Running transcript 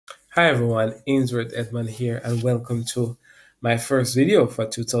Hi everyone, Ainsworth Edmund here, and welcome to my first video for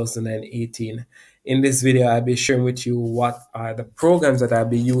 2018. In this video, I'll be sharing with you what are the programs that I'll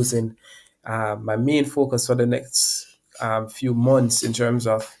be using, my main focus for the next few months in terms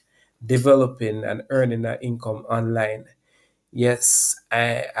of developing and earning an income online. Yes,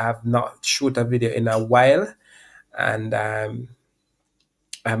 I have not shoot a video in a while, and I'm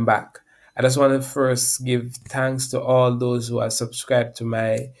back. I just want to first give thanks to all those who have subscribed to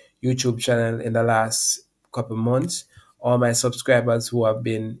my YouTube channel in the last couple months. All my subscribers who have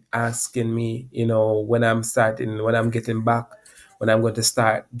been asking me, when I'm getting back, when I'm going to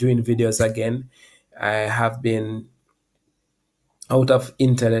start doing videos again. I have been out of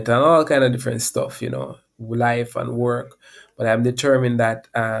internet and all kind of different stuff, life and work. But I'm determined that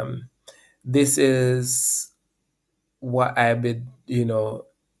this is what I've been,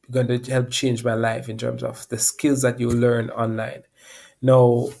 going to help change my life in terms of the skills that you learn online.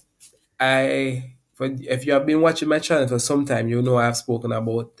 Now, if you have been watching my channel for some time, you know I've spoken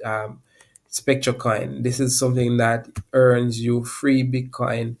about SpectraCoin. This is something that earns you free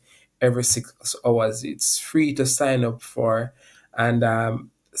Bitcoin every 6 hours. It's free to sign up for, and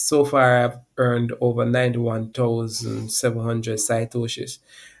so far I've earned over 91,700 satoshis.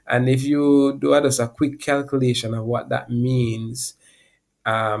 And if you do just a quick calculation of what that means,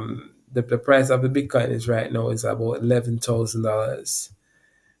 the price of the Bitcoin is right now is about $11,000,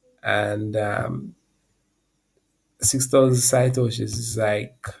 and 6,000 satoshis is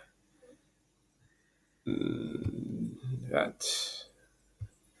like that.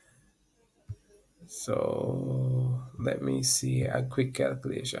 So let me see a quick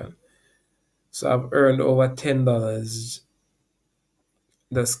calculation. So I've earned over $10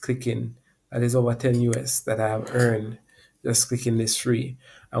 just clicking. That is over 10 US that I have earned just clicking this free.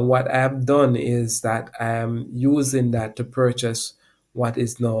 And what I have done is that I am using that to purchase what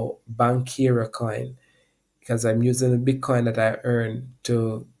is now Bankera coin, because I'm using the Bitcoin that I earned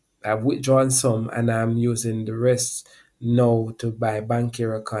to, I've withdrawn some and I'm using the rest now to buy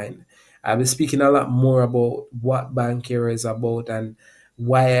Bankera coin. I'll be speaking a lot more about what Bankera is about and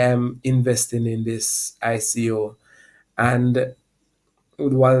why I'm investing in this ICO. And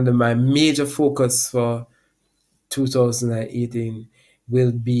one of my major focus for 2018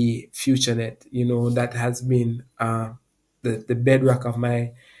 will be FutureNet. That has been the bedrock of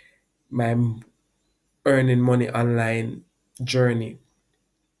my earning money online journey.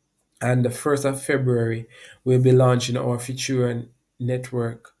 And the 1st of February, we'll be launching our Future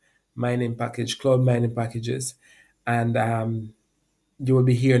Network mining package, cloud mining packages. And you will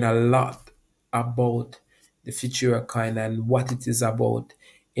be hearing a lot about the Futura coin and what it is about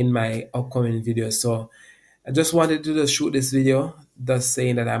in my upcoming videos. So I just wanted to just shoot this video, just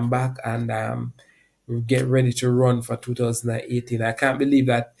saying that I'm back and get ready to run for 2018. I can't believe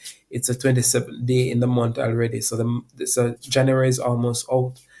that it's a 27th day in the month already. So January is almost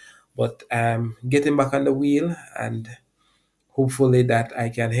out, but getting back on the wheel, and hopefully that I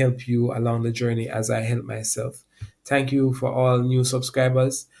can help you along the journey as I help myself. Thank you for all new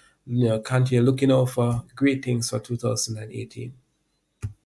subscribers. Continue looking out for great things for 2018.